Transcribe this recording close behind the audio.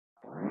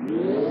Just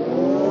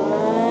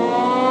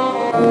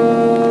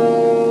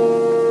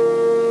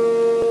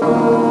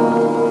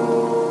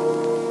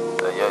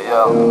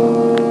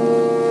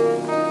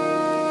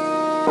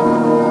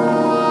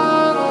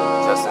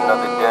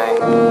another day.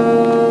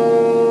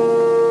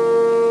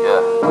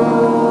 Yeah,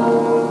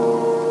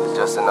 it's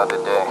just another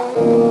day.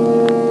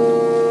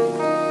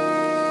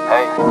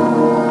 Hey,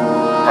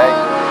 hey.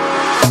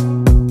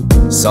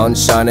 Sun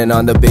shining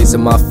on the base of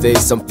my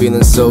face, I'm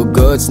feeling so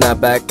good.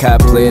 Snapback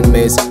cap playing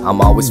mace,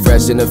 I'm always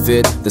fresh in a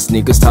fit. The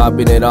sneakers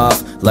topping it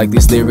off, like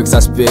these lyrics I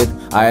spit.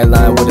 I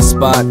align with a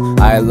spot,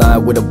 I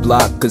align with a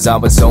block, cause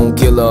I'm a zone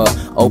killer.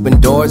 Open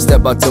doors,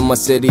 step out to my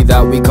city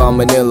that we call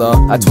Manila.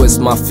 I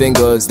twist my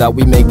fingers that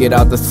we make it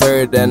out the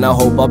third, and I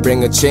hope I'll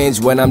bring a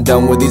change when I'm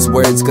done with these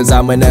words. Cause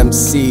I'm an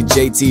MC,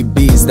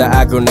 JTB's the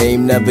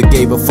acronym. Never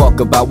gave a fuck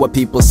about what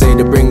people say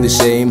to bring the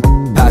shame.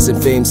 Passing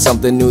fame,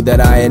 something new that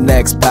I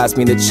annex. Pass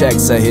me the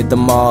checks, I hit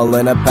them all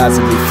and I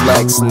passively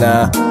flex.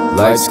 Nah,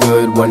 life's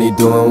good when you're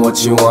doing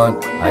what you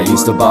want. I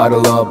used to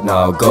bottle up, now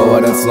I'll go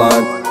out and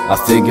flaunt. I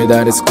figure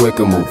that it's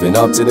quicker moving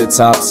up to the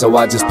top, so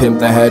I just pimp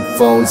the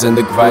headphones and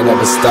the grind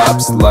never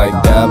stops. Like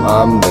damn,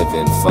 I'm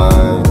living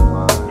fine.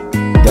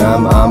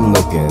 Damn, I'm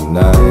looking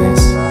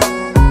nice.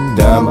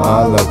 Damn,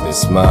 I love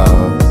this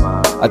smile.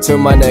 I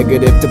turn my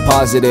negative to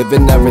positive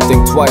and never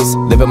think twice.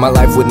 Living my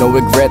life with no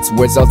regrets,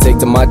 words I'll take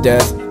to my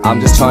death. I'm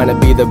just trying to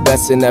be the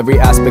best in every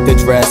aspect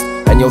addressed,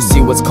 and you'll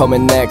see what's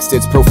coming next.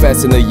 It's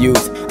professing the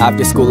youth.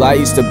 After school I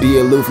used to be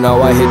aloof,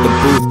 now I hit the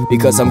booth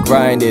because I'm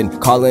grinding,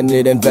 calling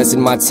it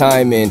investing my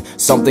time in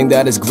something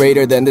that is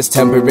greater than this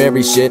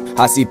temporary shit.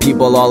 I see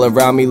people all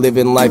around me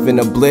living life in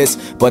a bliss,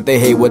 but they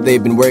hate what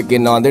they've been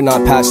working on, they're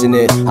not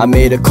passionate. I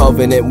made a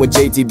covenant with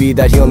JTB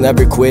that he'll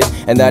never quit,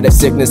 and that if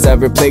sickness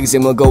ever plagues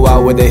him, he'll go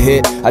out with a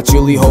hit. I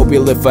truly hope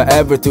he'll live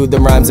forever through the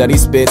rhymes that he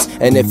spits,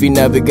 and if he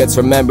never gets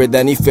remembered,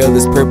 then he failed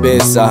his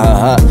purpose.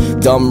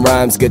 Dumb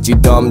rhymes get you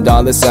dumb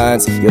dollar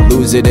signs. You'll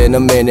lose it in a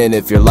minute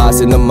if you're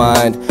lost in the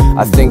mind.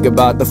 I think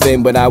about the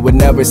fame, but I would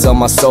never sell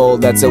my soul.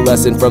 That's a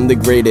lesson from the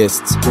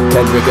greatest,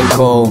 Kendrick and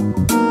Cole.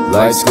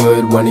 Life's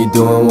good when you're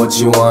doing what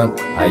you want.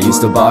 I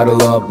used to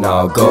bottle up, now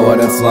I'll go out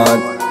and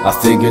flaunt. I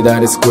figure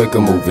that it's quicker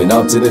moving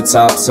up to the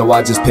top, so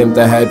I just pimp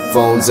the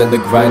headphones and the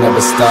grind never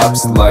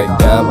stops. Like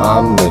damn,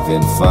 I'm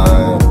living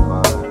fine.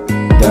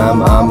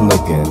 Damn, I'm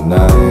looking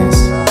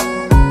nice.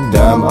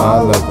 Damn, I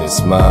love this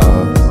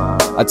smile.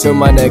 I turn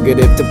my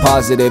negative to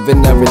positive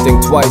and never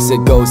think twice.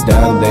 It goes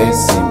down, they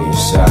see me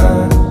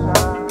shine.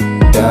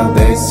 Damn,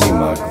 they see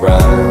my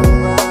grind.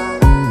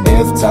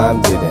 If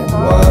time didn't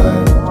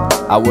whine,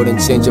 I wouldn't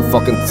change a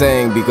fucking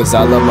thing because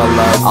I love my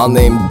life. I'll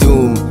name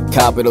Doom,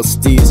 capital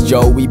Steez,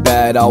 Joey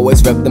Bad.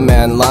 Always rep the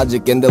man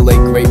Logic and the late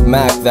great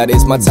Mac. That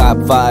is my top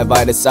 5.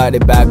 I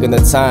decided back in the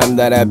time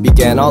that I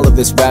began all of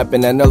this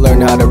rapping and I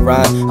learned how to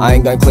rhyme. I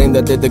ain't gonna claim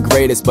that they're the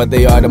greatest, but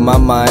they are to my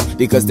mind,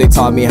 because they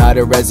taught me how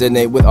to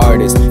resonate with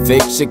artists.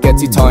 Fake shit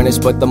gets you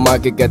tarnished, but the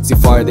market gets you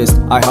farthest.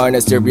 I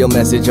harness the real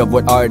message of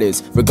what art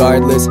is.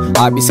 Regardless,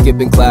 I be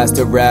skipping class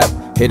to rap.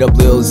 Hit up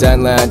Lil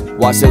Zenland,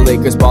 watch the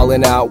Lakers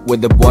ballin' out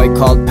with a boy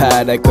called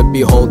Pat. I could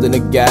be holding a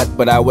gat,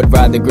 but I would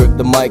rather grip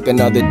the mic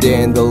another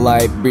day in the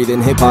life,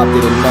 breathing hip-hop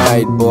to the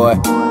night, boy.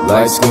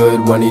 Life's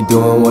good when you're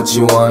doing what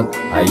you want.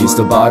 I used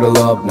to bottle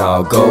up, now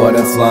I'll go out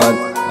and flaunt.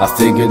 I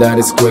figure that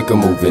it's quicker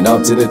moving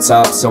up to the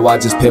top, so I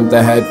just pimp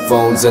the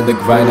headphones and the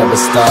grind never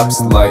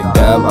stops. Like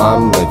damn,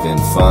 I'm living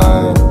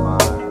fine.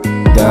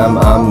 Damn,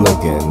 I'm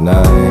looking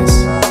nice.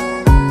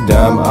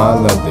 Damn, I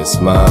love this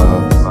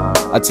smile.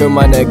 I turn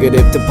my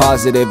negative to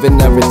positive and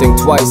never think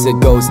twice. It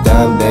goes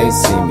down, they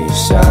see me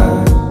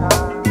shine.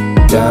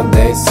 Damn,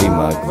 they see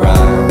my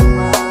grind.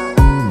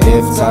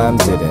 If time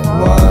didn't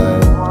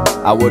whine,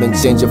 I wouldn't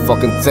change a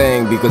fucking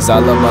thing because I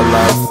love my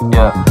life.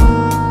 Yeah,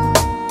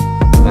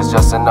 it's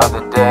just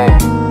another day.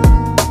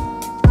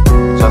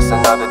 Just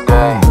another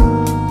day.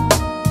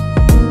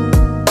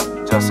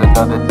 Just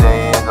another day.